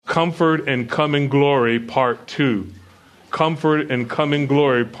Comfort and Coming Glory, Part 2. Comfort and Coming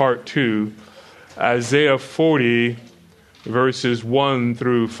Glory, Part 2. Isaiah 40, verses 1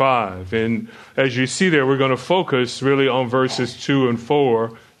 through 5. And as you see there, we're going to focus really on verses 2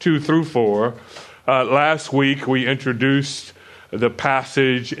 through 4. Last week, we introduced the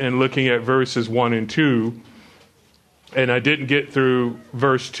passage and looking at verses 1 and 2. And I didn't get through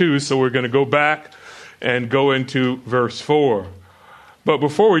verse 2, so we're going to go back and go into verse 4. But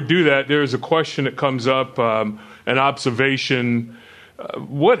before we do that, there's a question that comes up, an observation.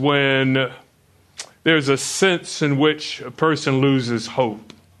 What when there's a sense in which a person loses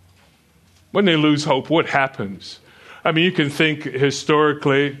hope? When they lose hope, what happens? I mean, you can think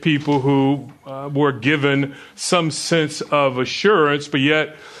historically, people who were given some sense of assurance, but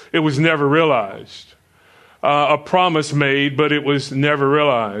yet it was never realized. A promise made, but it was never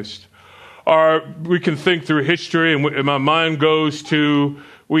realized. Or we can think through history, and my mind goes to,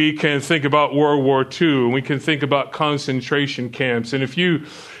 we can think about World War II, and we can think about concentration camps. And if you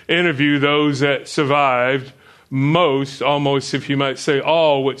interview those that survived, most, almost, if you might say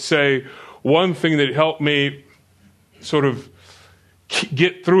all, would say, one thing that helped me sort of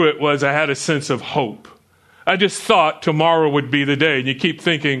get through it was I had a sense of hope. I just thought tomorrow would be the day. And you keep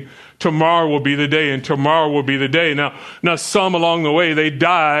thinking tomorrow will be the day and tomorrow will be the day. Now some along the way, they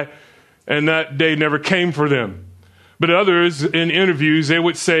die and that day never came for them. But others in interviews, they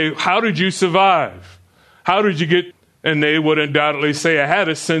would say, how did you survive? How did you get? And they would undoubtedly say, I had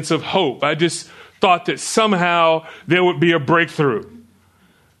a sense of hope. I just thought that somehow there would be a breakthrough.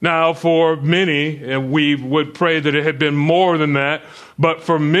 Now, for many, and we would pray that it had been more than that, but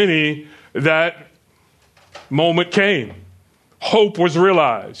for many, that moment came. Hope was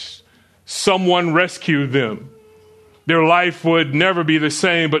realized. Someone rescued them. Their life would never be the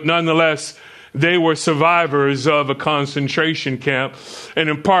same, but nonetheless, they were survivors of a concentration camp, and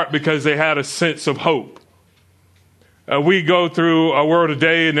in part because they had a sense of hope. We go through our world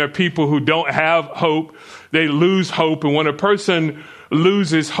today, and there are people who don't have hope. They lose hope, and when a person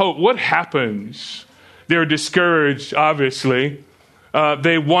loses hope, what happens? They're discouraged, obviously.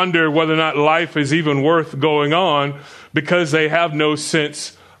 They wonder whether or not life is even worth going on because they have no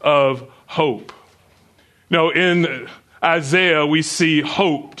sense of hope. No, in Isaiah, we see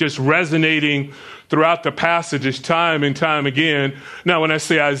hope just resonating throughout the passages time and time again. Now, when I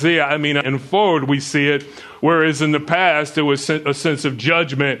say Isaiah, I mean in forward we see it, whereas in the past there was a sense of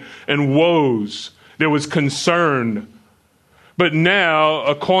judgment and woes. There was concern. But now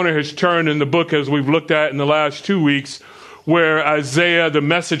a corner has turned in the book, as we've looked at in the last 2 weeks, where Isaiah, the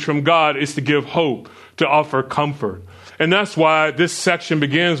message from God is to give hope, to offer comfort. And that's why this section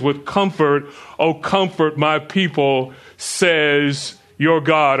begins with comfort. Oh, comfort my people, says your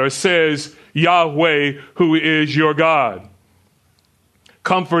God, or says Yahweh, who is your God.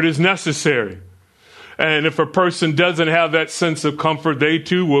 Comfort is necessary. And if a person doesn't have that sense of comfort, they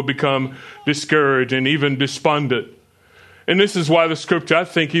too will become discouraged and even despondent. And this is why the scripture, I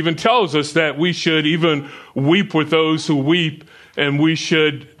think, even tells us that we should even weep with those who weep, and we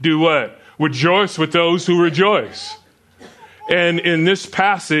should do what? Rejoice with those who rejoice. And in this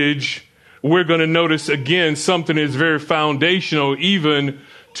passage, we're going to notice again something that's very foundational even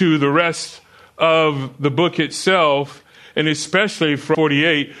to the rest of the book itself, and especially from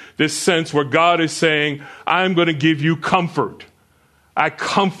 48, this sense where God is saying, I'm going to give you comfort. I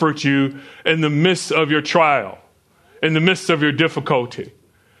comfort you in the midst of your trial, in the midst of your difficulty.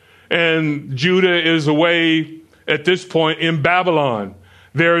 And Judah is away at this point in Babylon.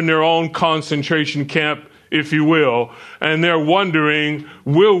 They're in their own concentration camp, if you will, and they're wondering,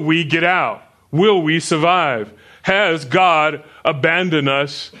 will we get out? Will we survive? Has God abandoned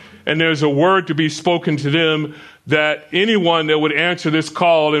us? And there's a word to be spoken to them that anyone that would answer this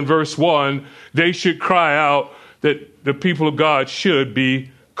call in verse 1, they should cry out that the people of God should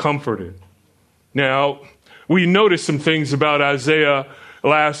be comforted. Now, we noticed some things about Isaiah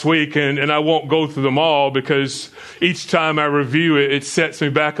last week, and I won't go through them all because each time I review it, it sets me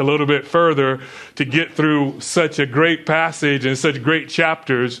back a little bit further to get through such a great passage and such great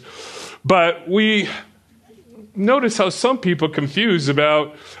chapters. But we notice how some people are confused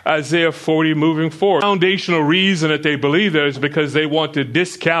about Isaiah 40 moving forward. The foundational reason that they believe that is because they want to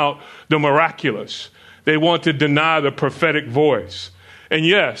discount the miraculous. They want to deny the prophetic voice. And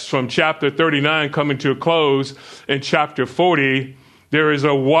yes, from chapter 39 coming to a close in chapter 40, there is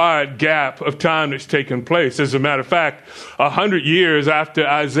a wide gap of time that's taken place. As a matter of fact, 100 years after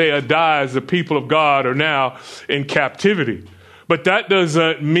Isaiah dies, the people of God are now in captivity. But that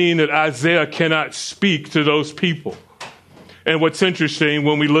doesn't mean that Isaiah cannot speak to those people. And what's interesting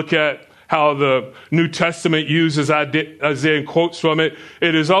when we look at how the New Testament uses Isaiah and quotes from it,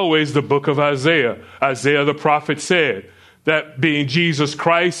 it is always the book of Isaiah. Isaiah the prophet said, that being Jesus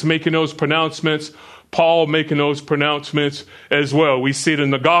Christ making those pronouncements, Paul making those pronouncements as well. We see it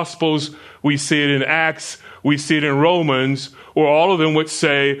in the Gospels, we see it in Acts, we see it in Romans, where all of them would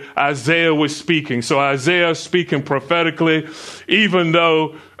say Isaiah was speaking. So Isaiah speaking prophetically, even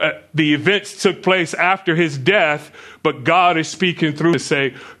though the events took place after his death, but God is speaking through to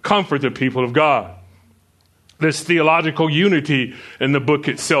say, comfort the people of God. There's theological unity in the book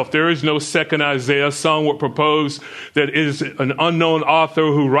itself. There is no second Isaiah. Some would propose that it is an unknown author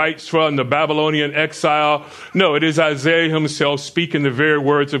who writes from the Babylonian exile. No, it is Isaiah himself speaking the very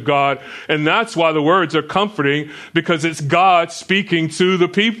words of God. And that's why the words are comforting, because it's God speaking to the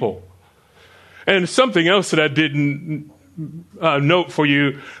people. And something else that I didn't note for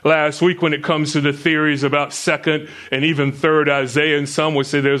you last week when it comes to the theories about second and even third Isaiah, and some would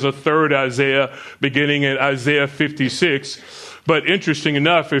say there's a third Isaiah beginning in Isaiah 56. But interesting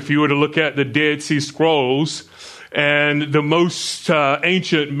enough, if you were to look at the Dead Sea Scrolls and the most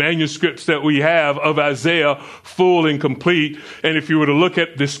ancient manuscripts that we have of Isaiah, full and complete, and if you were to look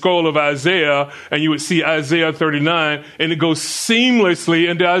at the scroll of Isaiah and you would see Isaiah 39, and it goes seamlessly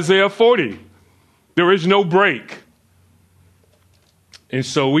into Isaiah 40. There is no break. And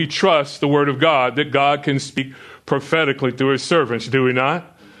so we trust the word of God, that God can speak prophetically through his servants, do we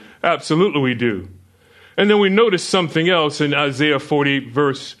not? Absolutely we do. And then we notice something else in Isaiah 40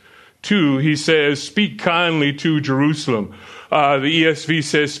 verse 2. He says, speak kindly to Jerusalem. The ESV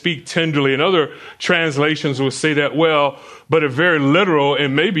says, speak tenderly. And other translations will say that well, but a very literal,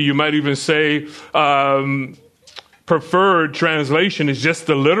 and maybe you might even say preferred translation is just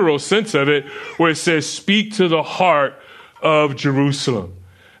the literal sense of it, where it says, speak to the heart of Jerusalem.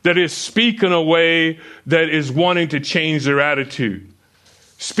 That is, speak in a way that is wanting to change their attitude.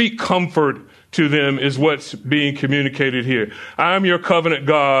 Speak comfort to them is what's being communicated here. I am your covenant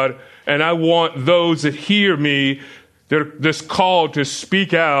God, and I want those that hear me, that's called to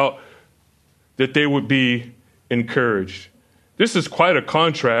speak out, that they would be encouraged. This is quite a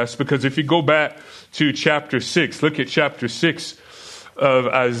contrast, because if you go back to chapter 6, look at chapter 6 of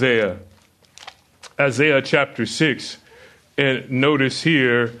Isaiah. Isaiah chapter 6. And notice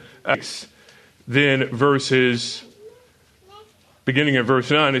here, then beginning at verse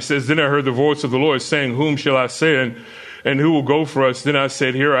 9, it says, then I heard the voice of the Lord saying, whom shall I send, and who will go for us? Then I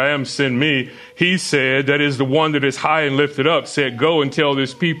said, here I am, send me. He said, that is the one that is high and lifted up, said, go and tell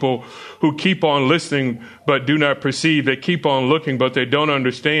this people who keep on listening but do not perceive. They keep on looking, but they don't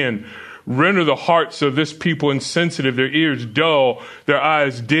understand. Render the hearts of this people insensitive, their ears dull, their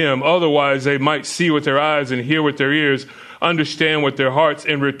eyes dim. Otherwise they might see with their eyes and hear with their ears, understand with their hearts,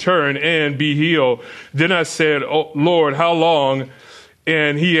 and return and be healed. Then I said, oh, Lord, how long?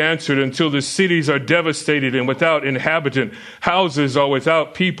 And he answered, until the cities are devastated and without inhabitant, houses are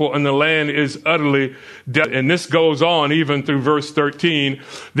without people, and the land is utterly dead. And this goes on even through verse 13.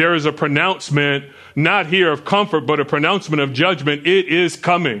 There is a pronouncement, not here of comfort, but a pronouncement of judgment. It is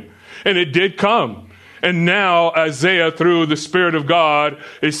coming. And it did come. And now Isaiah, through the Spirit of God,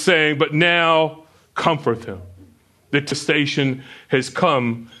 is saying, but now comfort them. The devastation has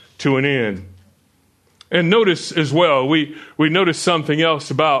come to an end. And notice as well, we notice something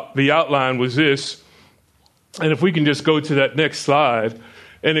else about the outline was this. And if we can just go to that next slide,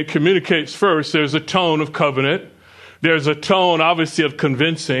 and it communicates first, there's a tone of covenant. There's a tone, obviously, of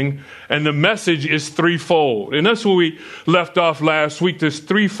convincing, and the message is threefold. And that's where we left off last week, this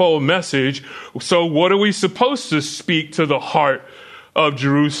threefold message. So what are we supposed to speak to the heart of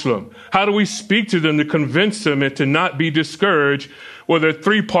Jerusalem? How do we speak to them to convince them and to not be discouraged? Well, there are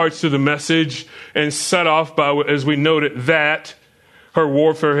three parts to the message, and set off by, as we noted, that her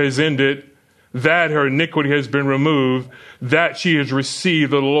warfare has ended, that her iniquity has been removed, that she has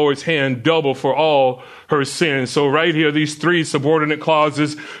received the Lord's hand double for all her sins. So right here, these three subordinate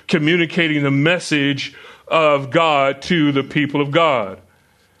clauses communicating the message of God to the people of God.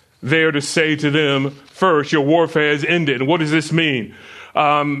 They are to say to them, first, your warfare has ended. And what does this mean?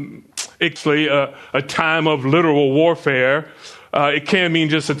 Actually, a time of literal warfare. It can mean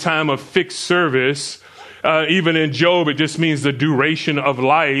just a time of fixed service. Even in Job, it just means the duration of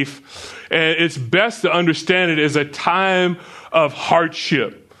life. And it's best to understand it as a time of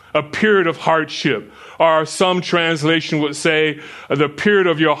hardship, a period of hardship. Or some translation would say the period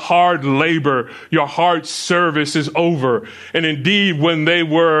of your hard labor, your hard service is over. And indeed, when they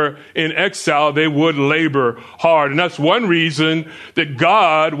were in exile, they would labor hard. And that's one reason that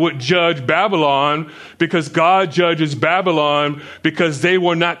God would judge Babylon, because God judges Babylon because they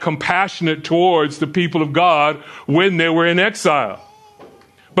were not compassionate towards the people of God when they were in exile.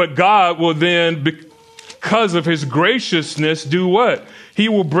 But God will then, because of his graciousness, do what? He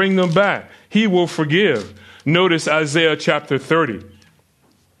will bring them back. He will forgive. Notice Isaiah chapter 30.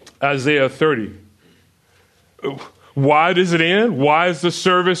 Isaiah 30. Why does it end? Why is the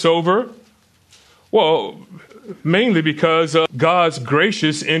service over? Well, mainly because of God's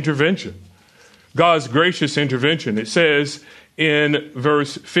gracious intervention. God's gracious intervention. It says in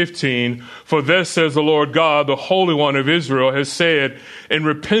verse 15, "For thus says the Lord God, the Holy One of Israel, has said, in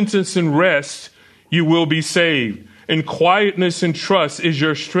repentance and rest you will be saved. In quietness and trust is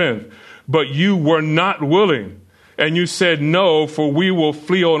your strength. But you were not willing, and you said, no, for we will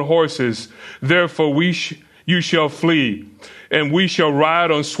flee on horses. Therefore you shall flee, and we shall ride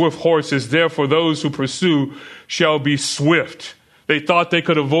on swift horses. Therefore those who pursue shall be swift." They thought they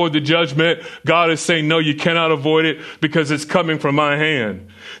could avoid the judgment. God is saying, no, you cannot avoid it because it's coming from my hand.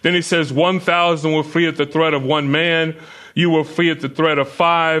 Then he says, 1,000 will flee at the threat of one man. You will flee at the threat of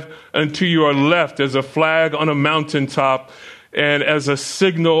 5 until you are left as a flag on a mountaintop and as a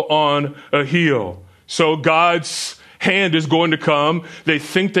signal on a hill. So God's hand is going to come. They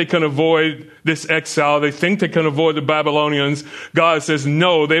think they can avoid this exile. They think they can avoid the Babylonians. God says,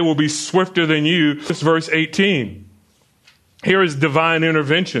 no, they will be swifter than you. This is verse 18. Here is divine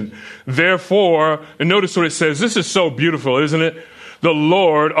intervention. Therefore, and notice what it says. This is so beautiful, isn't it? The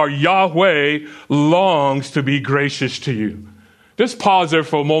Lord, our Yahweh, longs to be gracious to you. Just pause there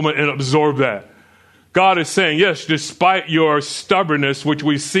for a moment and absorb that. God is saying, yes, despite your stubbornness, which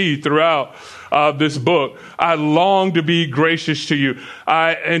we see throughout this book, I long to be gracious to you.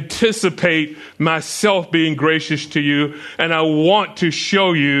 I anticipate myself being gracious to you, and I want to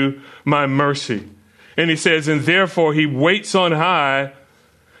show you my mercy. And he says, and therefore he waits on high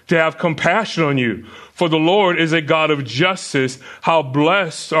to have compassion on you. For the Lord is a God of justice. How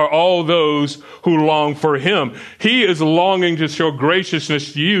blessed are all those who long for him. He is longing to show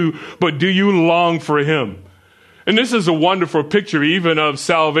graciousness to you, but do you long for him? And this is a wonderful picture even of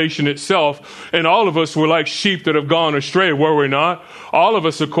salvation itself. And all of us were like sheep that have gone astray, were we not? All of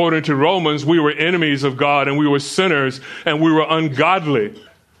us, according to Romans, we were enemies of God, and we were sinners, and we were ungodly.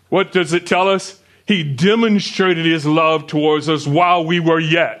 What does it tell us? He demonstrated his love towards us while we were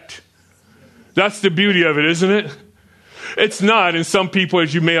yet. That's the beauty of it, isn't it? It's not. And some people,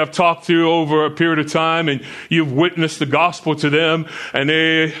 as you may have talked to over a period of time, and you've witnessed the gospel to them, and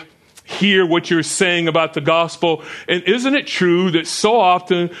they hear what you're saying about the gospel. And isn't it true that so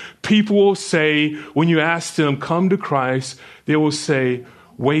often people will say, when you ask them, come to Christ, they will say,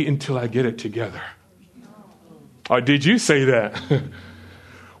 wait until I get it together. Or did you say that?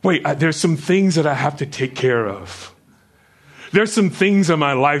 Wait, there's some things that I have to take care of. There's some things in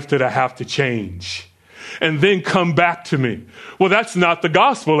my life that I have to change. And then come back to me. Well, that's not the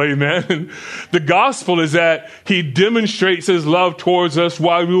gospel, amen. The gospel is that he demonstrates his love towards us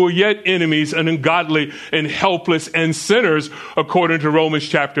while we were yet enemies and ungodly and helpless and sinners, according to Romans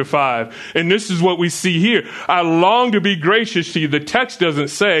chapter 5. And this is what we see here. I long to be gracious to you. The text doesn't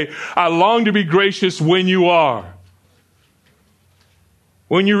say, I long to be gracious when you are.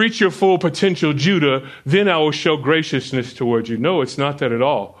 When you reach your full potential, Judah, then I will show graciousness towards you. No, it's not that at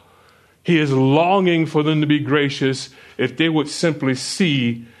all. He is longing for them to be gracious if they would simply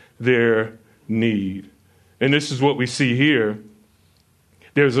see their need. And this is what we see here.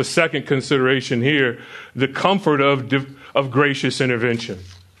 There's a second consideration here, the comfort of gracious intervention.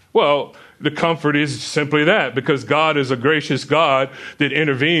 Well, the comfort is simply that, because God is a gracious God that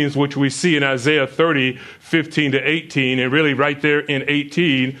intervenes, which we see in Isaiah 30, 15 to 18, and really right there in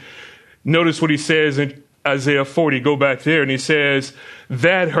 18. Notice what he says in Isaiah 40, go back there, and he says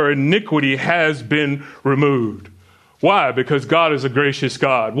that her iniquity has been removed. Why? Because God is a gracious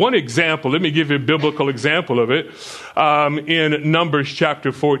God. One example, let me give you a biblical example of it. In Numbers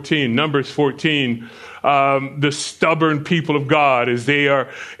chapter 14, Numbers 14, the stubborn people of God as they are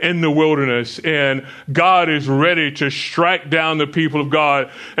in the wilderness, and God is ready to strike down the people of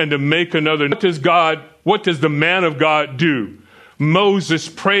God and to make another. What does the man of God do? Moses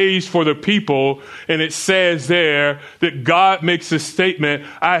prays for the people, and it says there that God makes a statement,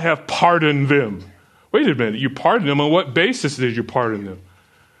 I have pardoned them. Wait a minute, you pardoned them? On what basis did you pardon them?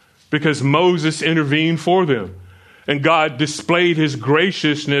 Because Moses intervened for them. And God displayed his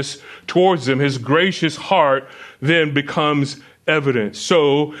graciousness towards them. His gracious heart then becomes evident.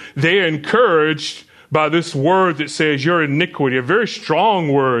 So they are encouraged by this word that says your iniquity, a very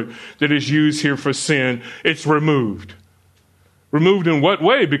strong word that is used here for sin. It's removed. Removed in what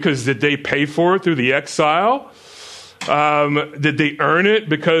way? Because did they pay for it through the exile? Did they earn it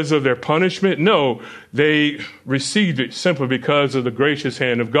because of their punishment? No, they received it simply because of the gracious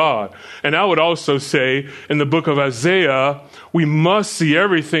hand of God. And I would also say in the book of Isaiah, we must see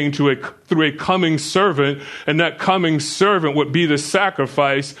everything through a coming servant, and that coming servant would be the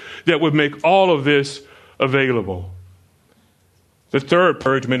sacrifice that would make all of this available. The third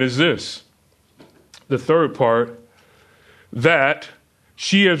encouragement is this. The third part, that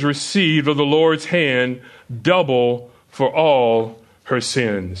she has received of the Lord's hand double for all her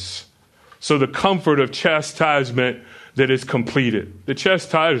sins. So the comfort of chastisement that is completed. The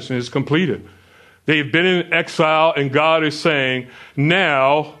chastisement is completed. They've been in exile, and God is saying,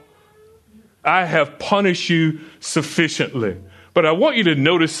 now I have punished you sufficiently. But I want you to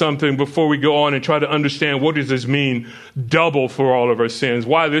notice something before we go on and try to understand, what does this mean, double for all of our sins?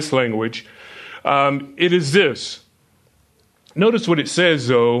 Why this language? It is this. Notice what it says,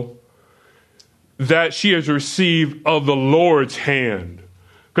 though, that she has received of the Lord's hand.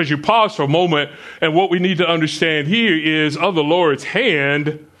 Because you pause for a moment, and what we need to understand here is, of the Lord's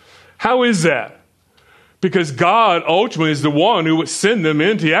hand, how is that? Because God ultimately is the one who would send them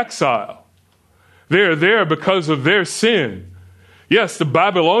into exile. They're there because of their sin. Yes, the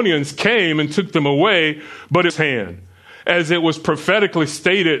Babylonians came and took them away, but His hand. As it was prophetically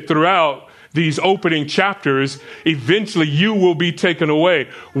stated throughout these opening chapters, eventually you will be taken away.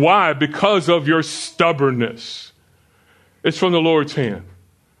 Why? Because of your stubbornness. It's from the Lord's hand.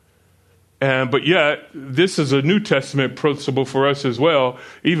 But yet, this is a New Testament principle for us as well,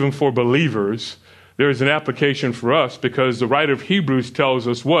 even for believers. There is an application for us, because the writer of Hebrews tells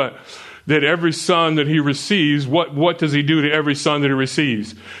us what? That every son that he receives, what does he do to every son that he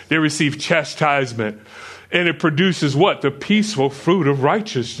receives? They receive chastisement. And it produces what? The peaceful fruit of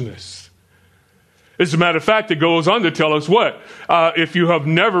righteousness. As a matter of fact, it goes on to tell us what? If you have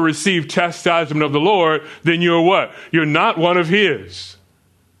never received chastisement of the Lord, then you're what? You're not one of His.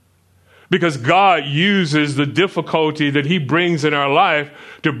 Because God uses the difficulty that He brings in our life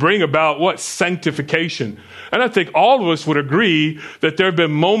to bring about what? Sanctification. And I think all of us would agree that there have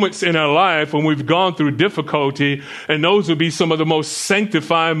been moments in our life when we've gone through difficulty, and those would be some of the most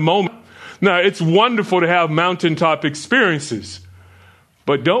sanctifying moments. Now, it's wonderful to have mountaintop experiences.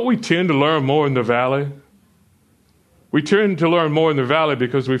 But don't we tend to learn more in the valley? We tend to learn more in the valley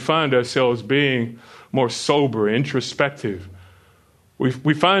because we find ourselves being more sober, introspective.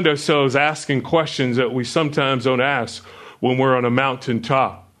 We find ourselves asking questions that we sometimes don't ask when we're on a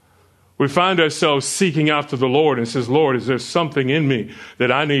mountaintop. We find ourselves seeking after the Lord and says, Lord, is there something in me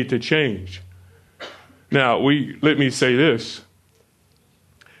that I need to change? Now, let me say this.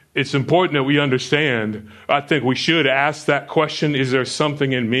 It's important that we understand, I think we should ask that question, is there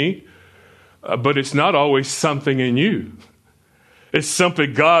something in me? But it's not always something in you. It's simply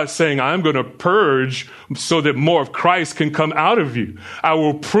God saying, I'm going to purge so that more of Christ can come out of you. I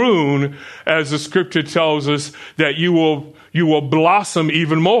will prune, as the scripture tells us, that you will blossom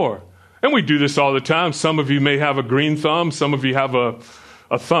even more. And we do this all the time. Some of you may have a green thumb. Some of you have a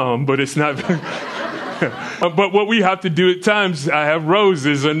thumb, but it's not... But what we have to do at times, I have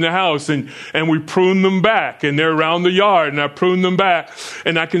roses in the house, and we prune them back, and they're around the yard, and I prune them back,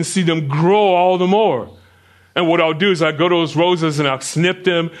 and I can see them grow all the more. And what I'll do is I go to those roses and I'll snip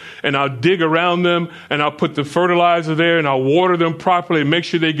them, and I'll dig around them, and I'll put the fertilizer there, and I'll water them properly and make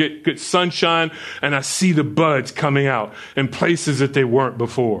sure they get good sunshine, and I see the buds coming out in places that they weren't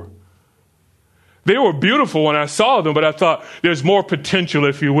before. They were beautiful when I saw them, but I thought there's more potential,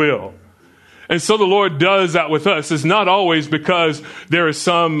 if you will. And so the Lord does that with us. It's not always because there is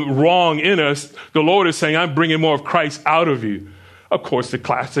some wrong in us. The Lord is saying, I'm bringing more of Christ out of you. Of course, the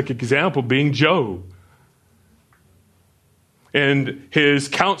classic example being Job. And his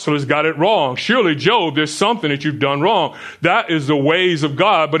counselors got it wrong. Surely, Job, there's something that you've done wrong. That is the ways of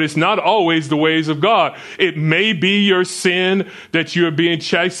God, but it's not always the ways of God. It may be your sin that you're being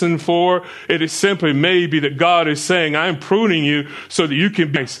chastened for. It is simply maybe that God is saying, I'm pruning you so that you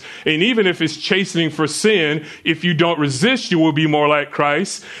can be. And even if it's chastening for sin, if you don't resist, you will be more like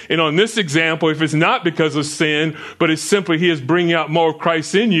Christ. And on this example, if it's not because of sin, but it's simply He is bringing out more of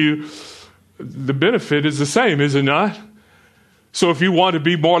Christ in you, the benefit is the same, is it not? So if you want to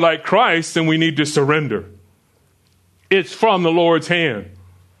be more like Christ, then we need to surrender. It's from the Lord's hand.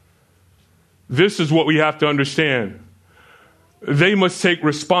 This is what we have to understand. They must take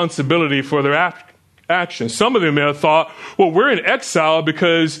responsibility for their actions. Some of them may have thought, well, we're in exile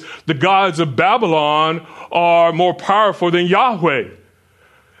because the gods of Babylon are more powerful than Yahweh.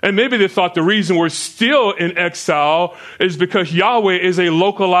 And maybe they thought the reason we're still in exile is because Yahweh is a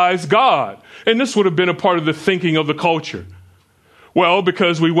localized God. And this would have been a part of the thinking of the culture. Well,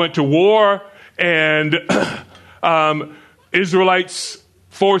 because we went to war and Israelites'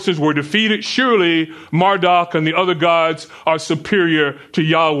 forces were defeated. Surely Marduk and the other gods are superior to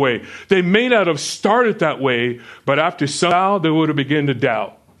Yahweh. They may not have started that way, but after some while, they would have begun to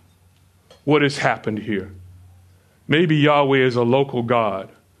doubt what has happened here. Maybe Yahweh is a local god,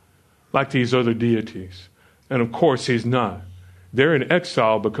 like these other deities. And of course, he's not. They're in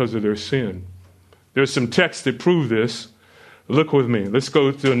exile because of their sin. There's some texts that prove this. Look with me. Let's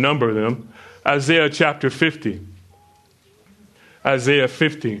go through a number of them. Isaiah chapter 50. Isaiah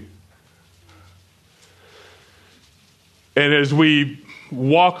 50. And as we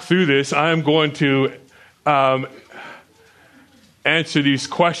walk through this, I am going to answer these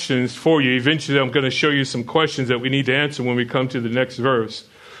questions for you. Eventually, I'm going to show you some questions that we need to answer when we come to the next verse.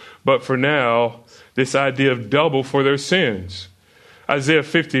 But for now, this idea of double for their sins. Isaiah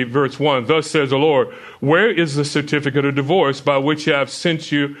 50, verse 1, thus says the Lord, where is the certificate of divorce by which I have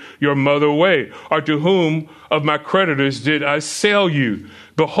sent you your mother away? Or to whom of my creditors did I sell you?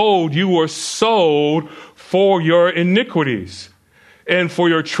 Behold, you were sold for your iniquities, and for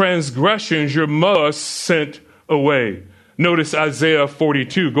your transgressions your mother was sent away. Notice Isaiah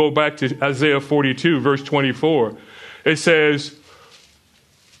 42. Go back to Isaiah 42, verse 24. It says,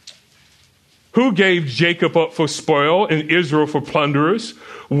 who gave Jacob up for spoil and Israel for plunderers?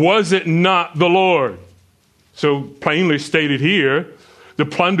 Was it not the Lord? So plainly stated here, the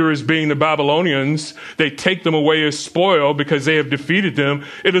plunderers being the Babylonians, they take them away as spoil because they have defeated them.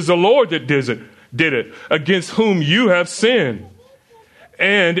 It is the Lord that did it, against whom you have sinned,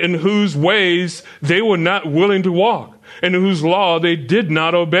 and in whose ways they were not willing to walk, and in whose law they did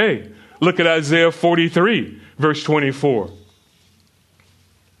not obey. Look at Isaiah 43, verse 24.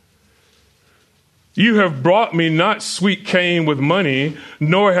 You have brought me not sweet cane with money,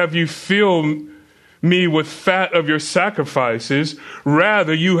 nor have you filled me with fat of your sacrifices.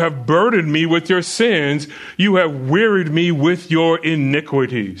 Rather, you have burdened me with your sins. You have wearied me with your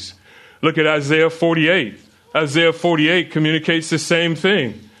iniquities. Look at Isaiah 48. Isaiah 48 communicates the same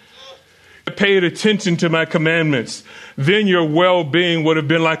thing. Paid attention to my commandments, then your well-being would have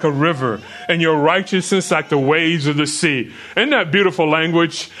been like a river, and your righteousness like the waves of the sea. Isn't that beautiful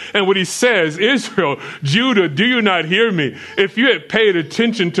language? And what he says, Israel, Judah, do you not hear me? If you had paid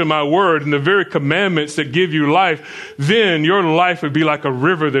attention to my word and the very commandments that give you life, then your life would be like a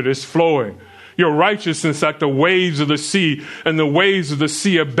river that is flowing. Your righteousness like the waves of the sea, and the waves of the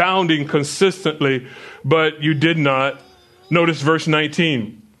sea abounding consistently, but you did not. Notice verse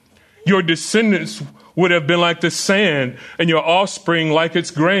 19. Your descendants would have been like the sand, and your offspring like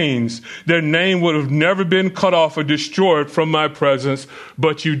its grains. Their name would have never been cut off or destroyed from my presence,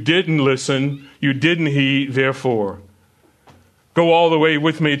 but you didn't listen, you didn't heed, therefore. Go all the way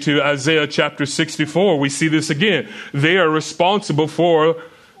with me to Isaiah chapter 64. We see this again. They are responsible for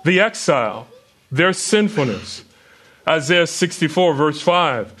the exile, their sinfulness. Isaiah 64, verse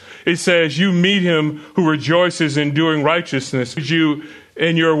 5. It says, you meet him who rejoices in doing righteousness. You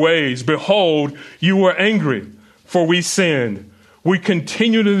in your ways. Behold, you were angry, for we sinned. We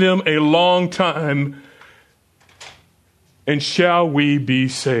continued in them a long time, and shall we be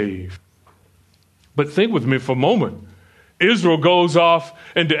saved? But think with me for a moment. Israel goes off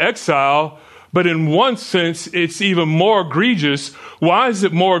into exile, but in one sense, it's even more egregious. Why is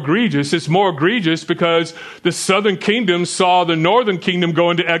it more egregious? It's more egregious because the southern kingdom saw the northern kingdom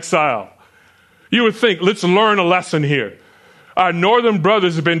go into exile. You would think, let's learn a lesson here. Our northern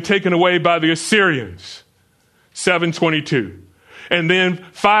brothers have been taken away by the Assyrians, 722. And then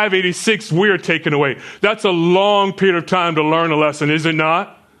 586, we're taken away. That's a long period of time to learn a lesson, is it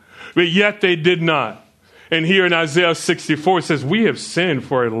not? But yet they did not. And here in Isaiah 64, it says, we have sinned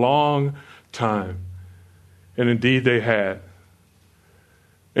for a long time. And indeed they had.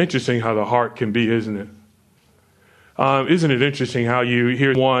 Interesting how the heart can be, isn't it? Isn't it interesting how you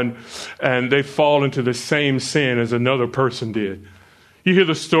hear one and they fall into the same sin as another person did? You hear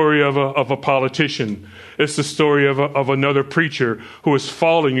the story of a politician. It's the story of another preacher who is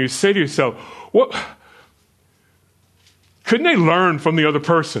falling. You say to yourself, what? Couldn't they learn from the other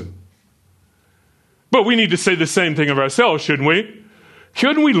person? But we need to say the same thing of ourselves, shouldn't we?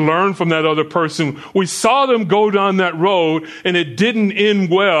 Couldn't we learn from that other person? We saw them go down that road and it didn't end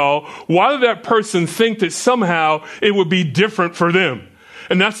well. Why did that person think that somehow it would be different for them?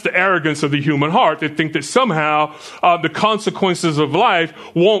 And that's the arrogance of the human heart. They think that somehow the consequences of life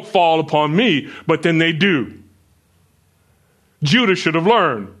won't fall upon me, but then they do. Judah should have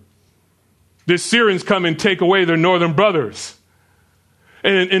learned. The Assyrians come and take away their northern brothers.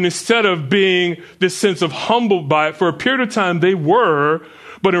 And instead of being this sense of humbled by it, for a period of time they were,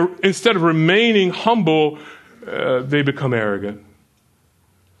 but instead of remaining humble, they become arrogant.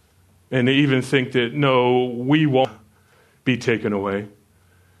 And they even think that, no, we won't be taken away.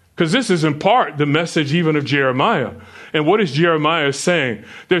 Because this is in part the message even of Jeremiah. And what is Jeremiah saying?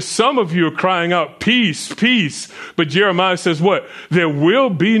 There's some of you are crying out, peace, peace. But Jeremiah says what? There will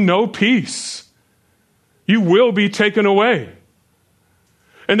be no peace. You will be taken away.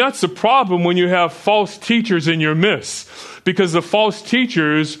 And that's the problem when you have false teachers in your midst. Because the false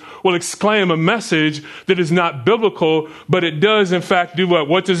teachers will exclaim a message that is not biblical, but it does in fact do what?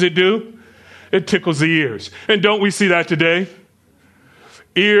 What does it do? It tickles the ears. And don't we see that today?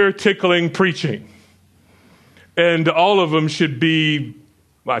 Ear-tickling preaching. And all of them should be,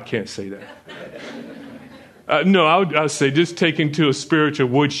 well, I can't say that. No, I'll say just taken to a spiritual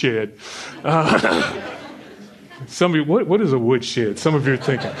woodshed. Some of you, what is a woodshed? Some of you are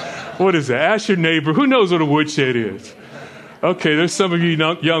thinking, what is that? Ask your neighbor, who knows what a woodshed is? Okay, there's some of you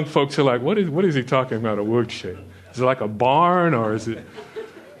young folks who are like, what is he talking about, a woodshed? Is it like a barn or is it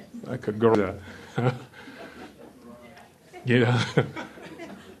like a girl? You know?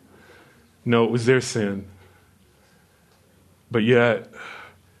 No, it was their sin. But yet,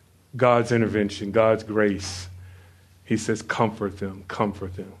 God's intervention, God's grace, he says, comfort them,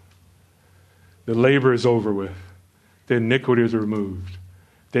 comfort them. The labor is over with. The iniquity is removed.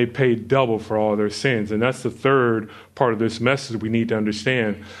 They paid double for all their sins. And that's the third part of this message we need to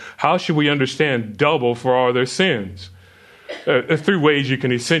understand. How should we understand double for all their sins? There are three ways you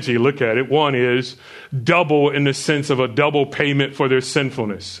can essentially look at it. One is double in the sense of a double payment for their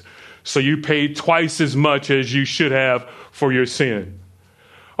sinfulness. So you paid twice as much as you should have for your sin.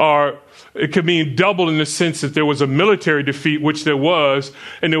 Or it could mean double in the sense that there was a military defeat, which there was,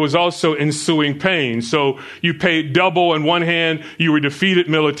 and there was also ensuing pain. So you paid double on one hand, you were defeated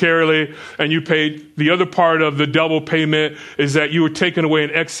militarily, and you paid the other part of the double payment is that you were taken away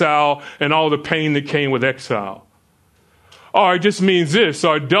in exile and all the pain that came with exile. Or it just means this,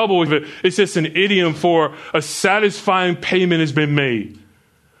 or double, it's just an idiom for a satisfying payment has been made.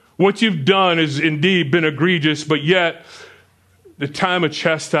 What you've done has indeed been egregious, but yet the time of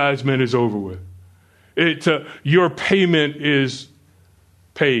chastisement is over with. Your payment is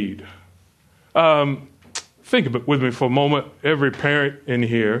paid. Think of it with me for a moment. Every parent in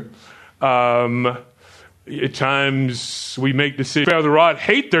here, at times we make decisions, spare the rod,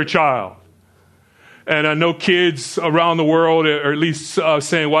 hate their child. And I know kids around the world are at least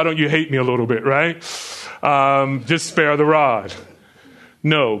saying, why don't you hate me a little bit, right? Just spare the rod.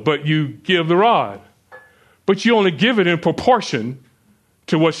 No, but you give the rod. But you only give it in proportion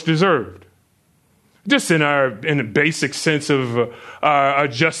to what's deserved. Just in a basic sense of our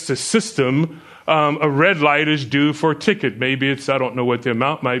justice system, a red light is due for a ticket. Maybe it's, I don't know what the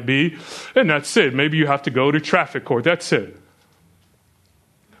amount might be, and that's it. Maybe you have to go to traffic court. That's it.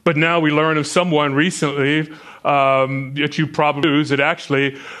 But now we learn of someone recently that you probably knows that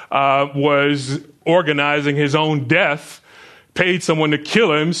actually was organizing his own death, paid someone to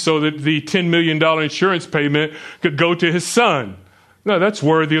kill him so that the $10 million insurance payment could go to his son. No, that's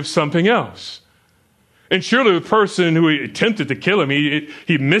worthy of something else. And surely the person who attempted to kill him,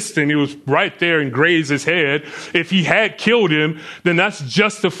 he missed him. He was right there and grazed his head. If he had killed him, then that's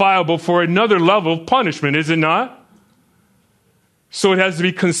justifiable for another level of punishment, is it not? So it has to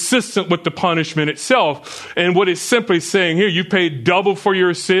be consistent with the punishment itself. And what it's simply saying here, you paid double for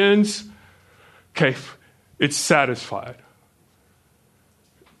your sins. Okay, it's satisfied.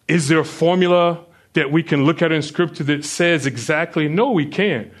 Is there a formula that we can look at in Scripture that says exactly? No, we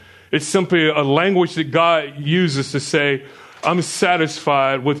can't. It's simply a language that God uses to say, I'm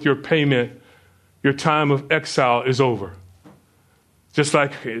satisfied with your payment. Your time of exile is over. Just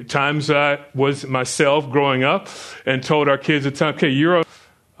like times I was myself growing up and told our kids at the time, okay, you're in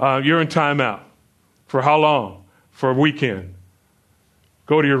timeout. For how long? For a weekend.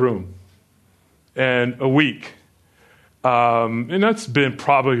 Go to your room. And a week. And that's been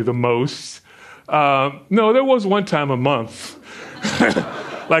probably the most. No, there was one time a month.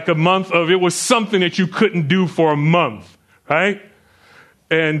 Like a month of, it was something that you couldn't do for a month, right?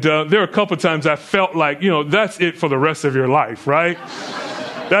 And there are a couple of times I felt like, that's it for the rest of your life, right?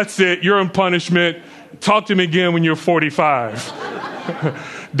 That's it. You're in punishment. Talk to me again when you're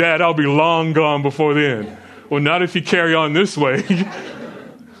 45. Dad, I'll be long gone before then. Well, not if you carry on this way.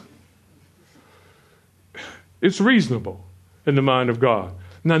 It's reasonable in the mind of God.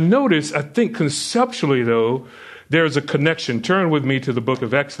 Now notice, I think conceptually though, there's a connection. Turn with me to the book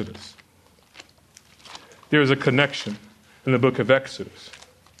of Exodus. There's a connection in the book of Exodus.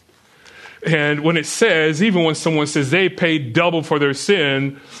 And when it says, even when someone says they paid double for their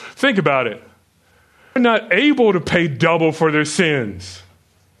sin, think about it. They're not able to pay double for their sins.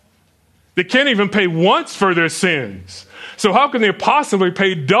 They can't even pay once for their sins. So how can they possibly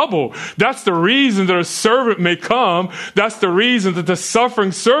pay double? That's the reason that a servant may come. That's the reason that the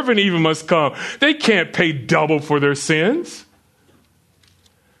suffering servant even must come. They can't pay double for their sins.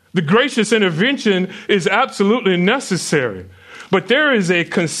 The gracious intervention is absolutely necessary. But there is a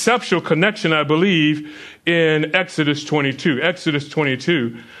conceptual connection, I believe, in Exodus 22. Exodus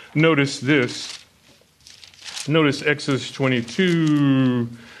 22, notice this. Notice Exodus 22,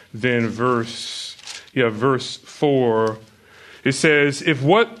 then verse 4. It says, if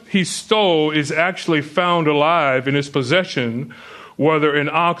what he stole is actually found alive in his possession, whether an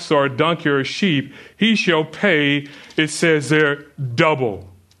ox or a donkey or a sheep, he shall pay, it says there, double.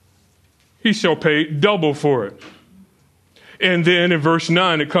 He shall pay double for it. And then in verse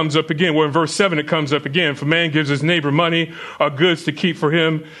 9, it comes up again. Well, in verse 7, it comes up again. If a man gives his neighbor money or goods to keep for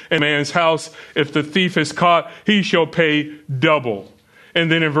him in man's house, if the thief is caught, he shall pay double.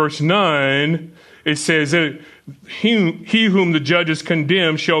 And then in verse 9, it says that he whom the judges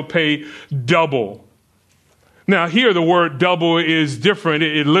condemn shall pay double. Now, here the word double is different.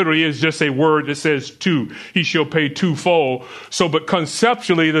 It literally is just a word that says two. He shall pay twofold. So, but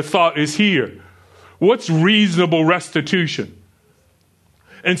conceptually, the thought is here. What's reasonable restitution?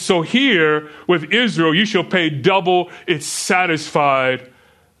 And so here with Israel, you shall pay double. It's satisfied.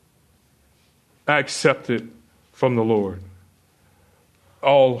 I accept it from the Lord.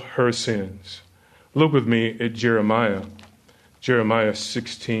 All her sins. Look with me at Jeremiah. Jeremiah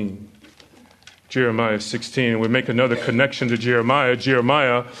 16. Jeremiah 16. We make another connection to Jeremiah.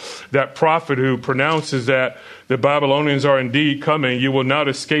 Jeremiah, that prophet who pronounces that the Babylonians are indeed coming. You will not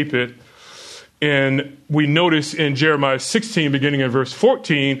escape it. And we notice in Jeremiah 16, beginning in verse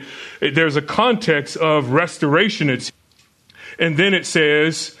 14, there's a context of restoration. And then it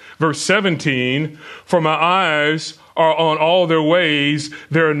says, verse 17, for my eyes are on all their ways.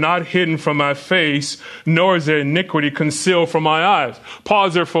 They're not hidden from my face, nor is their iniquity concealed from my eyes.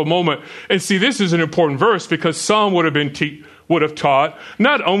 Pause there for a moment. And see, this is an important verse because some would have taught,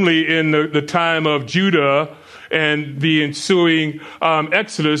 not only in the time of Judah and the ensuing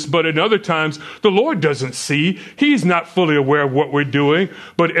Exodus, but in other times, the Lord doesn't see. He's not fully aware of what we're doing,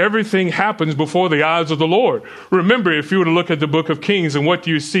 but everything happens before the eyes of the Lord. Remember, if you were to look at the book of Kings, and what do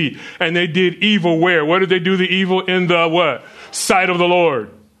you see? And they did evil where? Where did they do the evil? In the what? Sight of the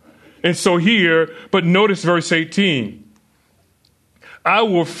Lord. And so here, but notice verse 18. I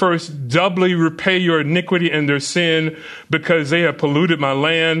will first doubly repay your iniquity and their sin, because they have polluted my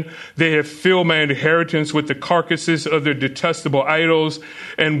land. They have filled my inheritance with the carcasses of their detestable idols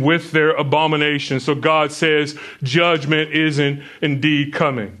and with their abominations. So God says judgment isn't indeed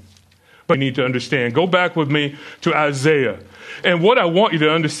coming. But you need to understand. Go back with me to Isaiah. And what I want you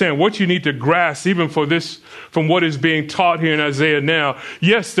to understand, what you need to grasp, even for this, from what is being taught here in Isaiah now,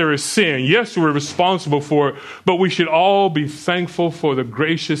 yes, there is sin. Yes, we're responsible for it, but we should all be thankful for the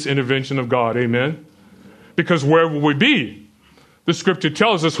gracious intervention of God. Amen? Because where would we be? The scripture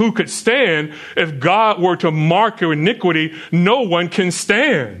tells us who could stand if God were to mark your iniquity. No one can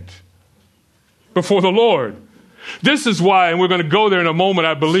stand before the Lord. This is why, and we're going to go there in a moment,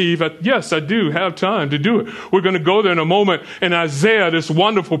 I believe. Yes, I do have time to do it. We're going to go there in a moment. In Isaiah, this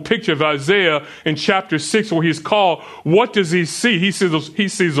wonderful picture of Isaiah in chapter 6, where he's called, what does he see? He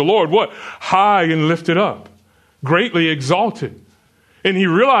sees the Lord, what? High and lifted up, greatly exalted. And he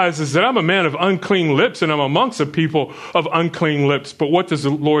realizes that I'm a man of unclean lips, and I'm amongst a people of unclean lips. But what does the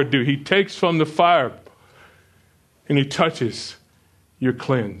Lord do? He takes from the fire, and he touches, you're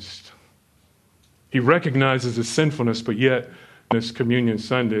cleansed. He recognizes the sinfulness, but yet, this Communion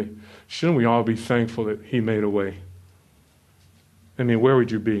Sunday, shouldn't we all be thankful that he made a way? I mean, where would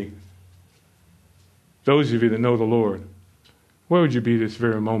you be? Those of you that know the Lord, where would you be this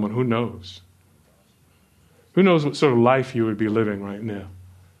very moment? Who knows? Who knows what sort of life you would be living right now?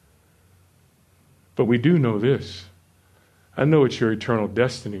 But we do know this. I know what your eternal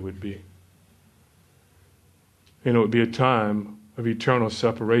destiny would be. And it would be a time of eternal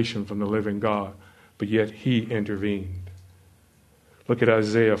separation from the living God. But yet he intervened. Look at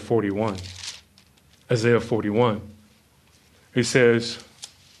Isaiah 41. Isaiah 41. He says,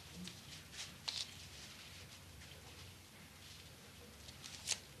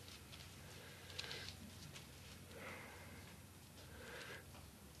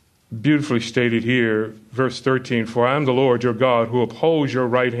 beautifully stated here, verse 13, for I am the Lord your God who upholds your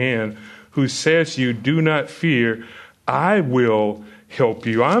right hand, who says to you, do not fear, I will help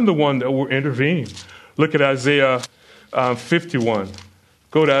you. I'm the one that will intervene. Look at Isaiah 51.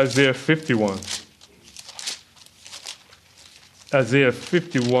 Go to Isaiah 51. Isaiah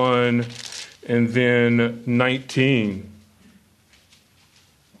 51 and then 19.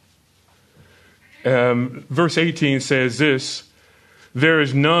 Verse 18 says this, there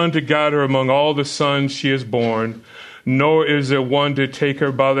is none to guide her among all the sons she has borne, nor is there one to take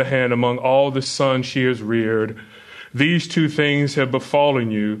her by the hand among all the sons she has reared. These two things have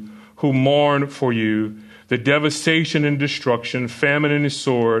befallen you, who mourn for you, the devastation and destruction, famine and the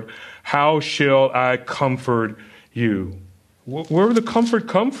sword. How shall I comfort you? Where will the comfort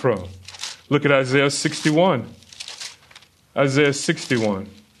come from? Look at Isaiah 61. Isaiah 61.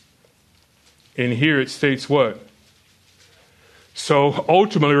 And here it states what? So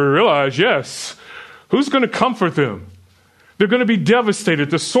ultimately we realize, yes, who's going to comfort them? They're going to be devastated.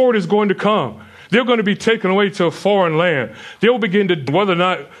 The sword is going to come. They're going to be taken away to a foreign land. They'll begin to, whether or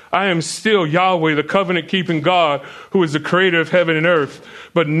not I am still Yahweh, the covenant-keeping God, who is the creator of heaven and earth.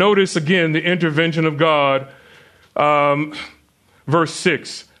 But notice again the intervention of God. Verse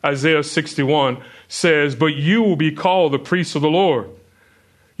 6, Isaiah 61 says, but you will be called the priests of the Lord.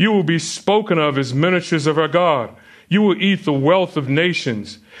 You will be spoken of as ministers of our God. You will eat the wealth of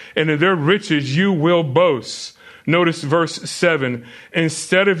nations, and in their riches you will boast. Notice verse 7.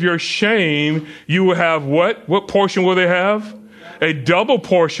 Instead of your shame, you will have what? What portion will they have? A double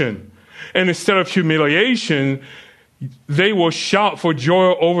portion. And instead of humiliation, they will shout for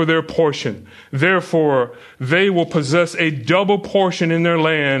joy over their portion. Therefore, they will possess a double portion in their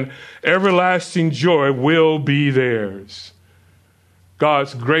land. Everlasting joy will be theirs.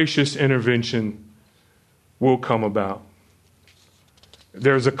 God's gracious intervention will come about.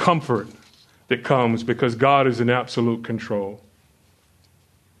 There's a comfort that comes because God is in absolute control.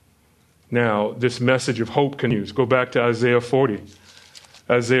 Now, this message of hope continues. Go back to Isaiah 40.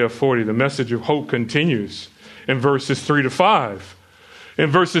 Isaiah 40, the message of hope continues in verses 3 to 5.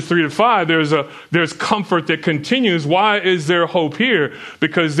 In verses 3 to 5, there's comfort that continues. Why is there hope here?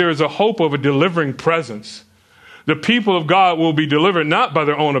 Because there's a hope of a delivering presence. The people of God will be delivered not by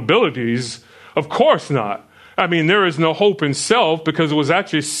their own abilities. Of course not. I mean, there is no hope in self because it was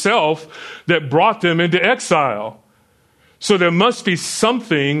actually self that brought them into exile. So there must be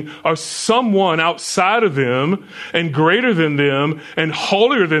something or someone outside of them and greater than them and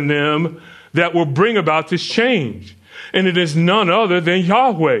holier than them that will bring about this change. And it is none other than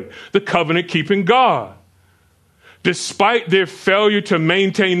Yahweh, the covenant-keeping God. Despite their failure to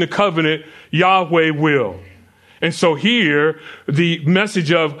maintain the covenant, Yahweh will. And so here, the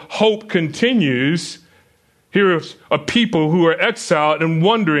message of hope continues. Here is a people who are exiled and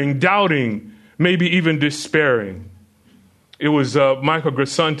wondering, doubting, maybe even despairing. It was Michael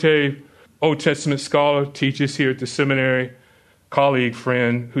Grisante, Old Testament scholar, teaches here at the seminary, colleague,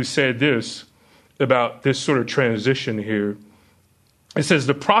 friend, who said this about this sort of transition here. It says,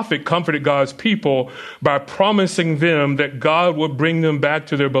 the prophet comforted God's people by promising them that God would bring them back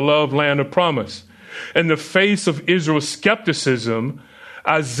to their beloved land of promise. In the face of Israel's skepticism,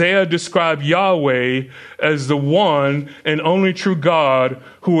 Isaiah described Yahweh as the one and only true God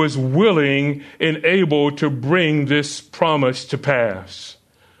who is willing and able to bring this promise to pass.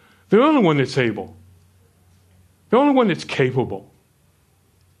 The only one that's able. The only one that's capable.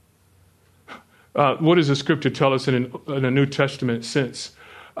 What does the scripture tell us in a New Testament sense?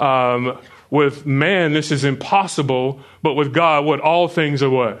 With man, this is impossible, but with God, what? All things are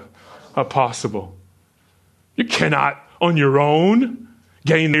what? Are possible. You cannot, on your own,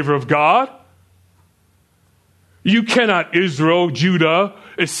 gain the favor of God. You cannot, Israel, Judah,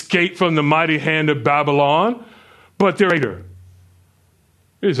 escape from the mighty hand of Babylon, but their greater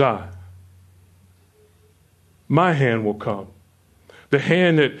is I. My hand will come. The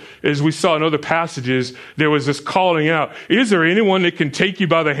hand that, as we saw in other passages, there was this calling out. Is there anyone that can take you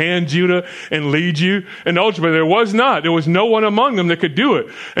by the hand, Judah, and lead you? And ultimately, there was not. There was no one among them that could do it.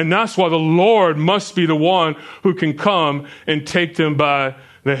 And that's why the Lord must be the one who can come and take them by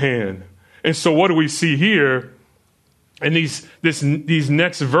the hand. And so what do we see here? In these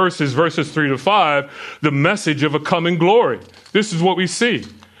next verses 3 to 5, the message of a coming glory. This is what we see.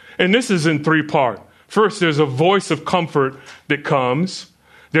 And this is in three parts. First, there's a voice of comfort that comes.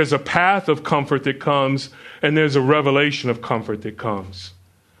 There's a path of comfort that comes. And there's a revelation of comfort that comes.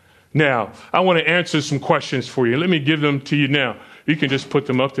 Now, I want to answer some questions for you. Let me give them to you now. You can just put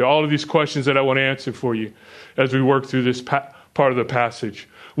them up there. All of these questions that I want to answer for you as we work through this part of the passage.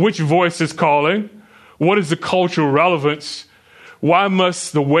 Which voice is calling? What is the cultural relevance? Why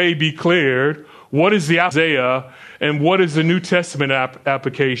must the way be cleared? What is the Isaiah? And what is the New Testament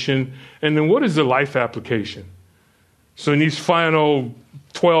application? And then what is the life application? So in these final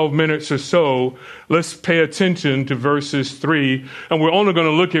 12 minutes or so, let's pay attention to verses 3. And we're only going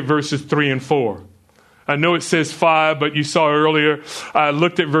to look at verses 3 and 4. I know it says 5, but you saw earlier, I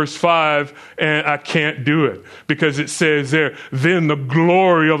looked at verse 5 and I can't do it because it says there, then the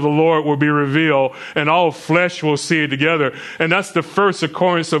glory of the Lord will be revealed and all flesh will see it together. And that's the first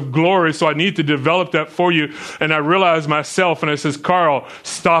occurrence of glory. So I need to develop that for you. And I realized myself and I says, Carl,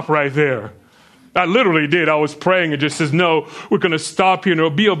 stop right there. I literally did. I was praying and just says, no, we're going to stop here. And it'll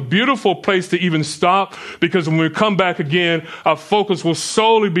be a beautiful place to even stop because when we come back again, our focus will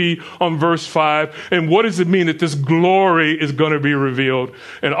solely be on verse 5. And what does it mean that this glory is going to be revealed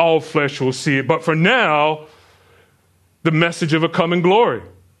and all flesh will see it? But for now, the message of a coming glory.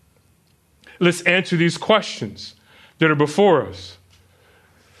 Let's answer these questions that are before us.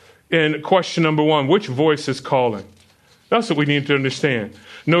 And question number 1, which voice is calling? That's what we need to understand.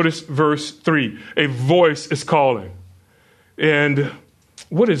 Notice verse 3. A voice is calling. And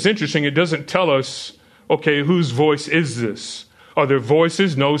what is interesting, it doesn't tell us, okay, whose voice is this? Are there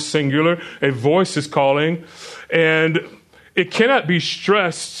voices? No, singular. A voice is calling. And it cannot be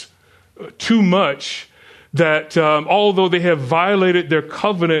stressed too much that although they have violated their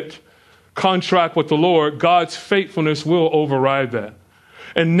covenant contract with the Lord, God's faithfulness will override that.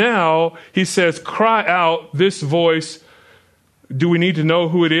 And now he says, cry out this voice. Do we need to know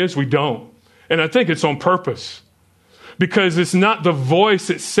who it is? We don't. And I think it's on purpose because it's not the voice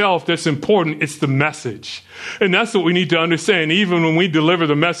itself that's important. It's the message. And that's what we need to understand. Even when we deliver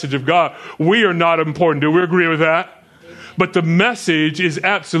the message of God, we are not important. Do we agree with that? But the message is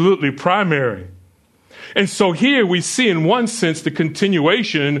absolutely primary. And so here we see in one sense the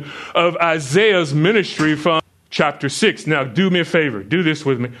continuation of Isaiah's ministry from chapter 6. Now do me a favor. Do this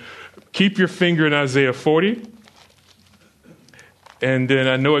with me. Keep your finger in Isaiah 40. And then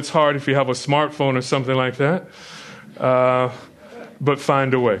I know it's hard if you have a smartphone or something like that, but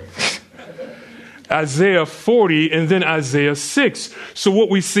find a way. Isaiah 40 and then Isaiah 6. So what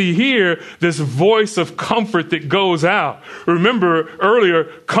we see here, this voice of comfort that goes out. Remember earlier,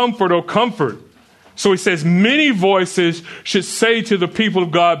 comfort, oh comfort. So he says, many voices should say to the people of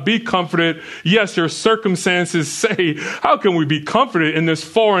God, be comforted. Yes, your circumstances say, how can we be comforted in this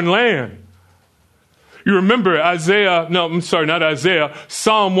foreign land? You remember Psalm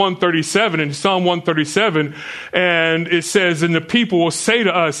 137 and Psalm 137. And it says, and the people will say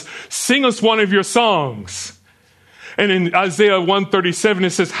to us, sing us one of your songs. And in Isaiah 137, it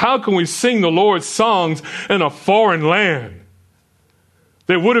says, how can we sing the Lord's songs in a foreign land?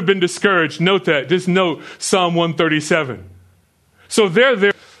 They would have been discouraged. Note that. Just note Psalm 137. So they're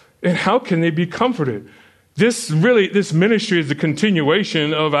there. And how can they be comforted? This ministry is the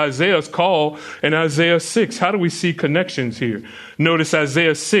continuation of Isaiah's call in Isaiah 6. How do we see connections here? Notice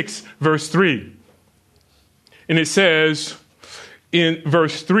Isaiah 6, verse 3. And it says in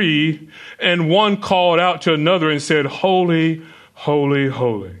verse 3, and one called out to another and said, holy, holy,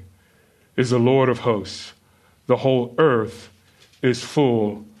 holy is the Lord of hosts. The whole earth is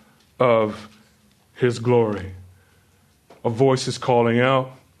full of his glory. A voice is calling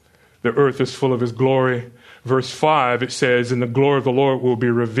out. The earth is full of his glory. Verse 5, it says, and the glory of the Lord will be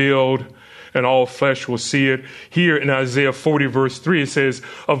revealed, and all flesh will see it. Here in Isaiah 40, verse 3, it says,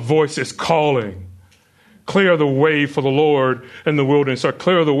 a voice is calling. Clear the way for the Lord in the wilderness, or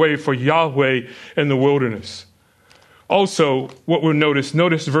clear the way for Yahweh in the wilderness. Also, what we'll notice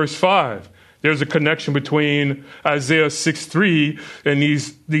verse 5. There's a connection between Isaiah 6:3 and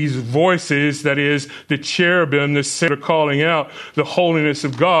these voices, that is, the cherubim, the center calling out the holiness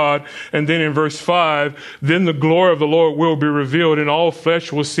of God. And then in verse 5, then the glory of the Lord will be revealed and all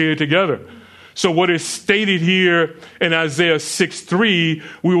flesh will see it together. So what is stated here in Isaiah 6:3,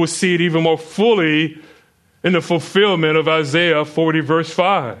 we will see it even more fully in the fulfillment of Isaiah 40, verse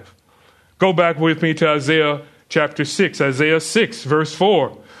 5. Go back with me to Isaiah chapter 6, Isaiah 6, verse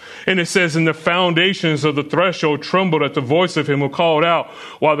 4. And it says, and the foundations of the threshold trembled at the voice of him who called out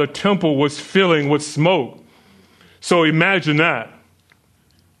while the temple was filling with smoke. So imagine that.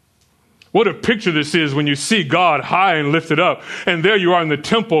 What a picture this is when you see God high and lifted up. And there you are in the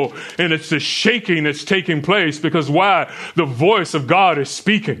temple, and it's the shaking that's taking place because why? The voice of God is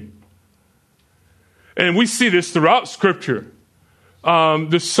speaking. And we see this throughout Scripture.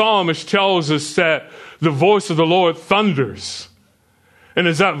 The psalmist tells us that the voice of the Lord thunders. And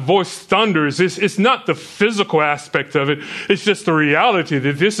as that voice thunders, it's not the physical aspect of it. It's just the reality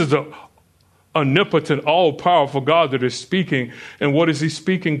that this is the omnipotent, all-powerful God that is speaking. And what is he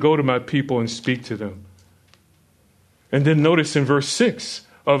speaking? Go to my people and speak to them. And then notice in verse 6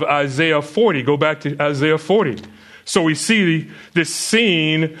 of Isaiah 40. Go back to Isaiah 40. So we see this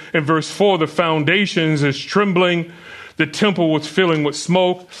scene in verse 4. The foundations is trembling. The temple was filling with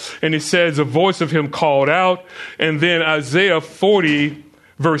smoke. And it says a voice of him called out. And then Isaiah 40,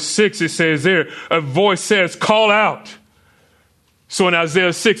 verse 6, it says there, a voice says, call out. So in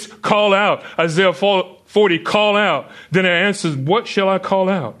Isaiah 6, call out. Isaiah 40, call out. Then it answers, what shall I call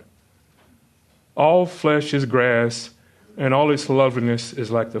out? All flesh is grass, and all its loveliness is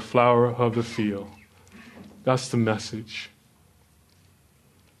like the flower of the field. That's the message.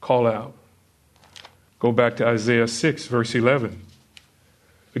 Call out. Go back to Isaiah 6, verse 11.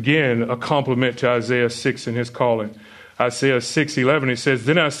 Again, a compliment to Isaiah 6 in his calling. Isaiah 6:11, it says,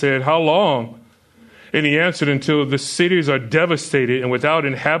 then I said, how long? And he answered, until the cities are devastated and without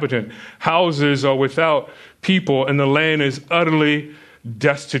inhabitant, houses are without people, and the land is utterly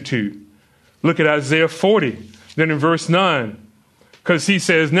destitute. Look at Isaiah 40, then in verse 9, because he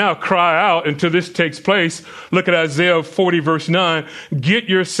says, now cry out until this takes place. Look at Isaiah 40, verse 9. Get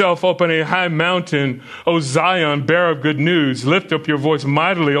yourself up on a high mountain, O Zion, bearer of good news. Lift up your voice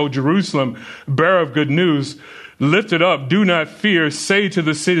mightily, O Jerusalem, bearer of good news. Lift it up, do not fear. Say to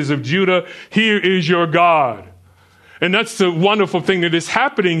the cities of Judah, here is your God. And that's the wonderful thing that is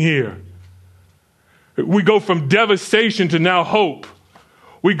happening here. We go from devastation to now hope.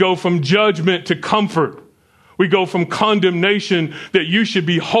 We go from judgment to comfort. We go from condemnation that you should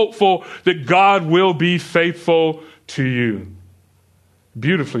be hopeful that God will be faithful to you.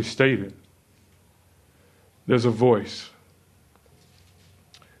 Beautifully stated. There's a voice.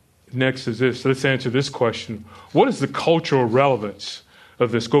 Next is this. Let's answer this question. What is the cultural relevance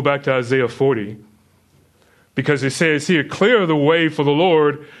of this? Go back to Isaiah 40. Because it says here, clear the way for the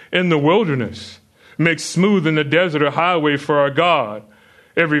Lord in the wilderness. Make smooth in the desert a highway for our God.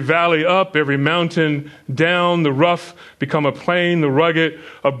 Every valley up, every mountain down, the rough become a plain, the rugged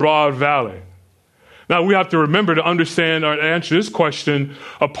a broad valley. Now we have to remember to understand or answer this question.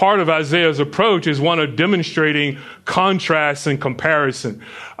 A part of Isaiah's approach is one of demonstrating contrast and comparison.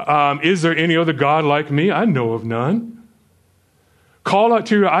 Is there any other God like me? I know of none. Call out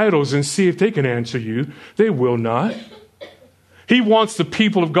to your idols and see if they can answer you. They will not. He wants the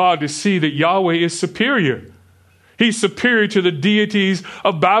people of God to see that Yahweh is superior. He's superior to the deities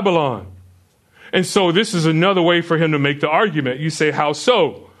of Babylon. And so this is another way for him to make the argument. You say, how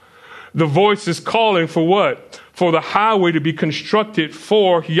so? The voice is calling for what? For the highway to be constructed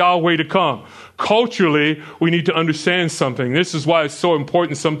for Yahweh to come. Culturally, we need to understand something. This is why it's so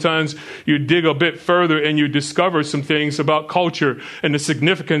important. Sometimes you dig a bit further and you discover some things about culture and the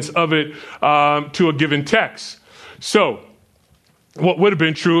significance of it to a given text. So, what would have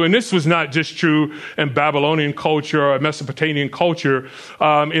been true, and this was not just true in Babylonian culture or Mesopotamian culture,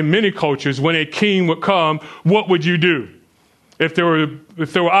 in many cultures, when a king would come, what would you do? If there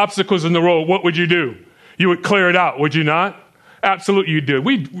were obstacles in the road, what would you do? You would clear it out, would you not? Absolutely you do.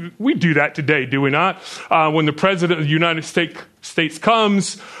 We do that today, do we not? When the president of the United States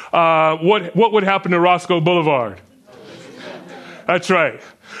comes, what would happen to Roscoe Boulevard? That's right.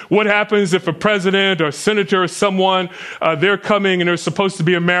 What happens if a president or senator or someone, they're coming and there's supposed to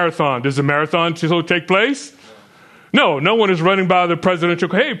be a marathon? Does the marathon still take place? No one is running by the president.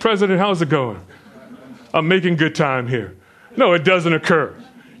 Hey, President, how's it going? I'm making good time here. No, it doesn't occur.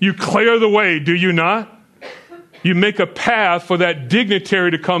 You clear the way, do you not? You make a path for that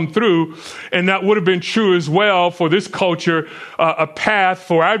dignitary to come through, and that would have been true as well for this culture, a path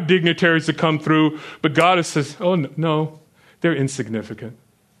for our dignitaries to come through. But God says, oh, no, they're insignificant.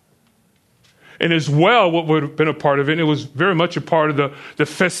 And as well, what would have been a part of it, it was very much a part of the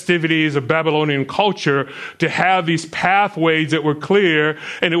festivities of Babylonian culture to have these pathways that were clear,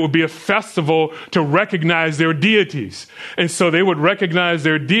 and it would be a festival to recognize their deities. And so they would recognize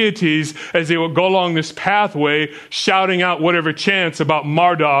their deities as they would go along this pathway, shouting out whatever chants about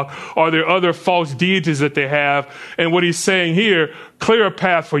Marduk or their other false deities that they have. And what he's saying here, clear a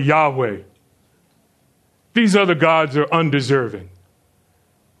path for Yahweh. These other gods are undeserving.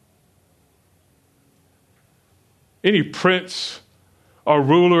 Any prince or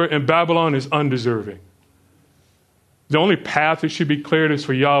ruler in Babylon is undeserving. The only path that should be cleared is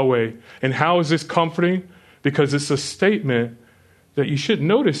for Yahweh. And how is this comforting? Because it's a statement that you should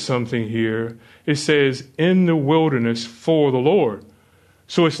notice something here. It says, in the wilderness for the Lord.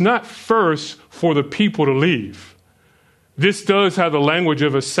 So it's not first for the people to leave. This does have the language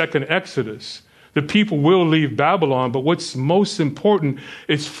of a second Exodus. The people will leave Babylon, but what's most important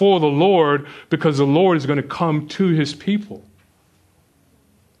is for the Lord, because the Lord is going to come to his people.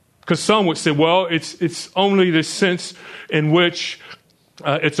 Because some would say, well, it's only the sense in which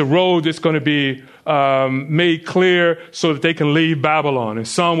it's a road that's going to be made clear so that they can leave Babylon. And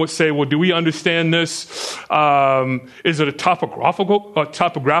some would say, well, do we understand this? Is it a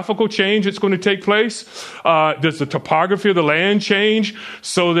topographical change that's going to take place? Does the topography of the land change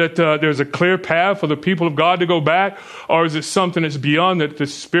so that there's a clear path for the people of God to go back? Or is it something that's beyond that,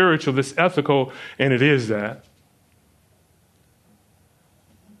 that's spiritual, that's ethical? And it is that.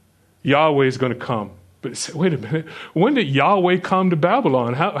 Yahweh is going to come. But say, wait a minute, when did Yahweh come to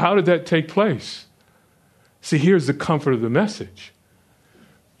Babylon? How did that take place? See, here's the comfort of the message.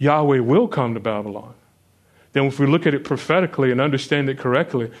 Yahweh will come to Babylon. Then if we look at it prophetically and understand it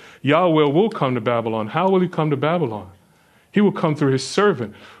correctly, Yahweh will come to Babylon. How will he come to Babylon? He will come through his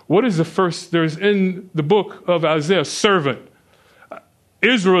servant. What is the first? There's in the book of Isaiah, servant.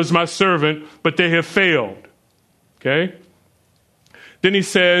 Israel is my servant, but they have failed. Okay? Then he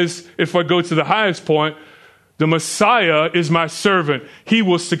says, if I go to the highest point, the Messiah is my servant. He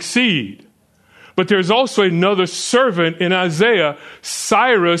will succeed. But there's also another servant in Isaiah.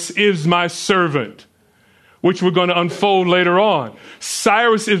 Cyrus is my servant, which we're going to unfold later on.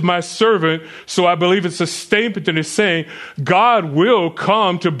 Cyrus is my servant, so I believe it's a statement that is saying God will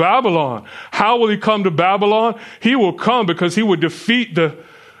come to Babylon. How will he come to Babylon? He will come because he will defeat the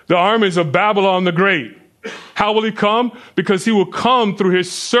armies of Babylon the Great. How will he come? Because he will come through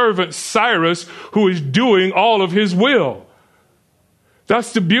his servant Cyrus, who is doing all of his will.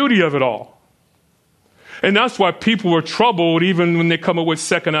 That's the beauty of it all. And that's why people were troubled even when they come up with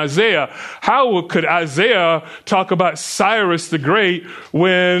second Isaiah. How could Isaiah talk about Cyrus the Great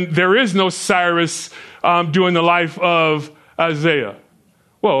when there is no Cyrus during the life of Isaiah?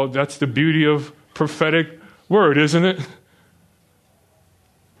 Well, that's the beauty of prophetic word, isn't it?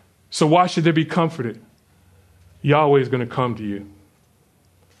 So why should they be comforted? Yahweh is going to come to you.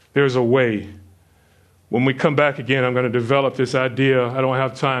 There's a way. When we come back again, I'm going to develop this idea. I don't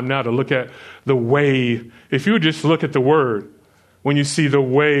have time now to look at the way. If you just look at the word, when you see the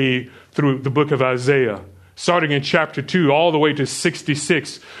way through the book of Isaiah, starting in chapter 2 all the way to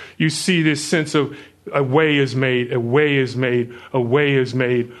 66, you see this sense of a way is made, a way is made, a way is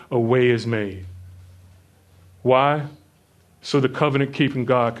made, a way is made. Why? So the covenant-keeping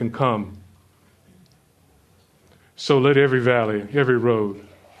God can come. So let every valley, every road,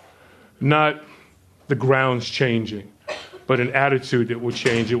 not the grounds changing, but an attitude that will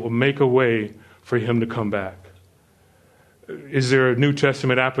change. It will make a way for him to come back. Is there a New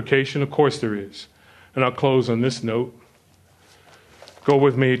Testament application? Of course there is. And I'll close on this note. Go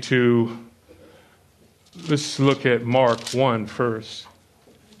with me to, let's look at Mark 1 first.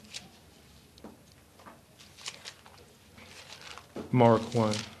 Mark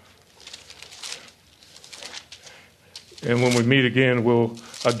 1. And when we meet again,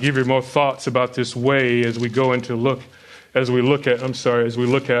 I'll give you more thoughts about this way as we go into as we look at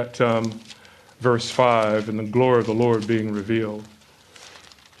verse 5 and the glory of the Lord being revealed.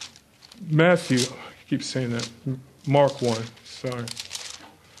 Matthew, I keep saying that. Mark 1, sorry.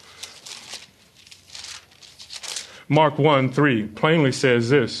 Mark 1:3 plainly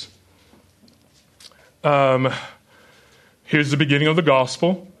says this. Here's the beginning of the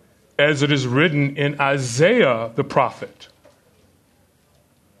gospel, as it is written in Isaiah the prophet.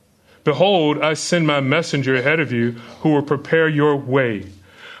 Behold, I send my messenger ahead of you who will prepare your way.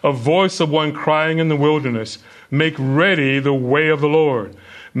 A voice of one crying in the wilderness, make ready the way of the Lord.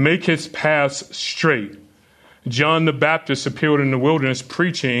 Make his paths straight. John the Baptist appeared in the wilderness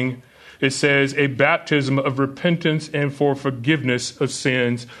preaching, it says, a baptism of repentance and for forgiveness of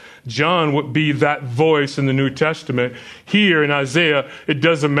sins. John would be that voice in the New Testament. Here in Isaiah, it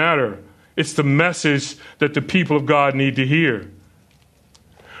doesn't matter. It's the message that the people of God need to hear.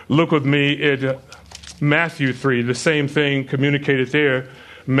 Look with me at Matthew 3, the same thing communicated there.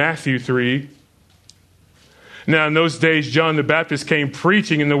 Matthew 3. Now in those days, John the Baptist came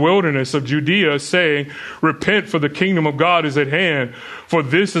preaching in the wilderness of Judea, saying, repent, for the kingdom of God is at hand. For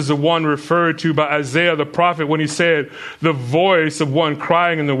this is the one referred to by Isaiah the prophet when he said, the voice of one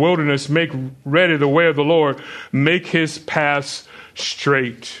crying in the wilderness, make ready the way of the Lord, make his paths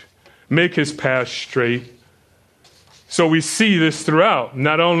straight. Make his path straight. So we see this throughout.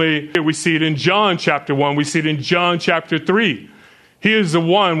 Not only do we see it in John chapter 1, we see it in John chapter 3. He is the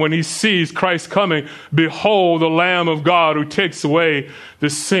one, when he sees Christ coming, behold the Lamb of God who takes away the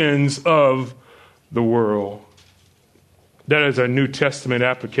sins of the world. That is a New Testament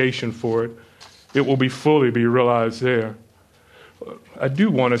application for it. It will fully be realized there. I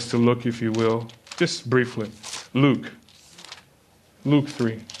do want us to look, if you will, just briefly, Luke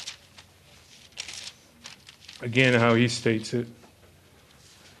 3. Again, how he states it.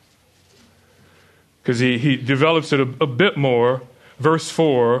 Because he develops it a bit more. Verse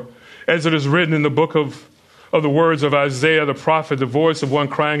 4, As it is written in the book of the words of Isaiah the prophet, the voice of one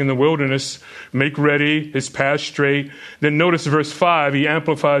crying in the wilderness, make ready his path straight. Then notice verse 5, he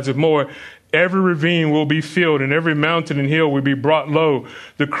amplifies it more. Every ravine will be filled, and every mountain and hill will be brought low.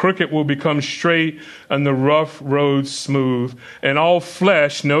 The crooked will become straight, and the rough roads smooth. And all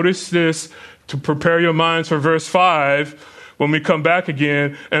flesh, notice this, to prepare your minds for verse 5, when we come back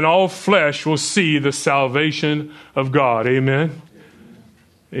again, and all flesh will see the salvation of God. Amen?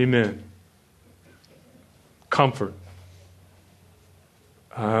 Amen. Comfort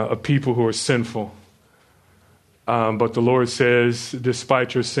a people who are sinful. But the Lord says,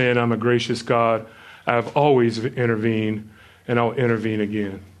 despite your sin, I'm a gracious God. I have always intervened, and I'll intervene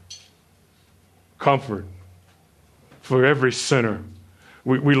again. Comfort for every sinner.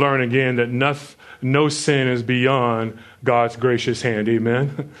 We learn again that no sin is beyond God's gracious hand.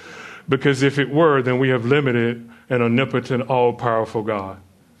 Amen? Because if it were, then we have limited an omnipotent, all-powerful God.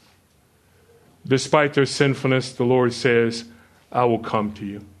 Despite their sinfulness, the Lord says, I will come to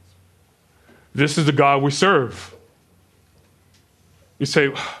you. This is the God we serve. You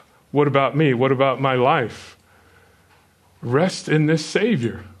say, what about me? What about my life? Rest in this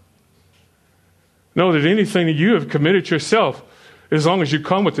Savior. Know that anything that you have committed yourself, as long as you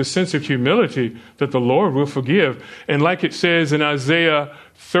come with a sense of humility, that the Lord will forgive. And like it says in Isaiah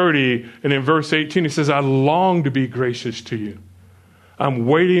 30 and in verse 18, it says, I long to be gracious to you. I'm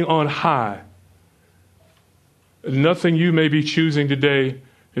waiting on high. Nothing you may be choosing today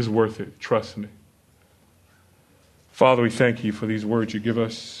is worth it. Trust me. Father, we thank you for these words you give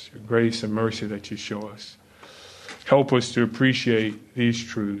us, your grace and mercy that you show us. Help us to appreciate these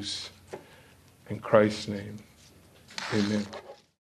truths. In Christ's name, amen.